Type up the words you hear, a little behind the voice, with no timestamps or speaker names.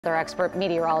Our expert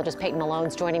meteorologist Peyton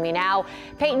Malone's joining me now.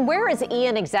 Peyton, where is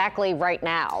Ian exactly right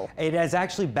now? It is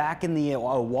actually back in the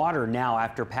water now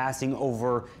after passing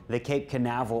over the Cape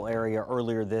Canaveral area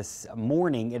earlier this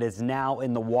morning. It is now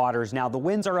in the waters. Now, the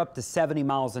winds are up to 70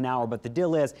 miles an hour, but the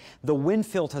deal is the wind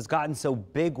field has gotten so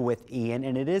big with Ian,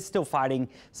 and it is still fighting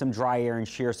some dry air and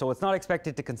shear, so it's not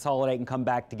expected to consolidate and come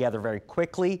back together very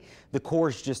quickly. The core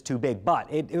is just too big,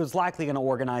 but it was likely going to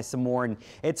organize some more, and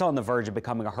it's on the verge of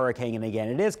becoming a hurricane. And again,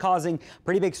 it is causing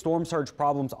pretty big storm surge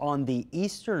problems on the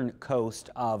eastern coast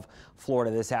of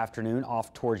Florida this afternoon,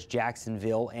 off towards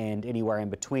Jacksonville and anywhere in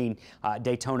between.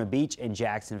 Daytona Beach and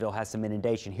Jacksonville has some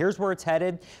inundation. Here's where it's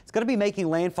headed. It's going to be making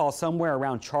landfall somewhere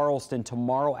around Charleston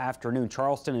tomorrow afternoon.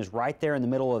 Charleston is right there in the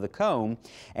middle of the cone,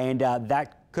 and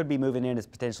that could be moving in as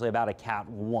potentially about a Cat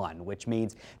 1, which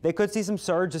means they could see some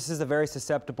surge. This is a very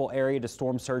susceptible area to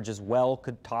storm surge as well.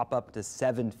 Could top up to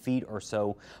 7 feet or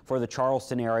so for the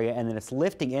Charleston area, and then it's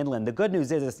lifting inland. The good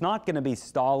news is it's not going to be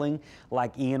stalling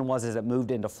like Ian was as it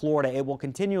moved into Florida. It will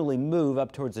continually move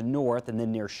up towards the north and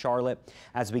then near Charlotte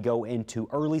as we go into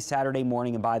early Saturday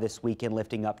morning and by this weekend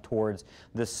lifting up towards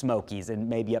the Smokies and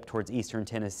maybe up towards eastern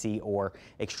Tennessee or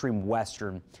extreme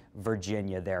western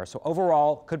Virginia there. So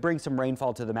overall, could bring some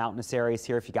rainfall to the mountainous areas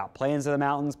here. If you got plans to the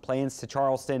mountains, plans to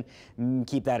Charleston,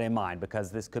 keep that in mind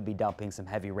because this could be dumping some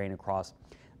heavy rain across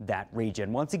that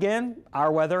region. Once again,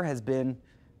 our weather has been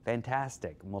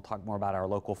fantastic. And we'll talk more about our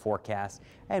local forecast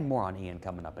and more on Ian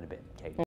coming up in a bit. Kate.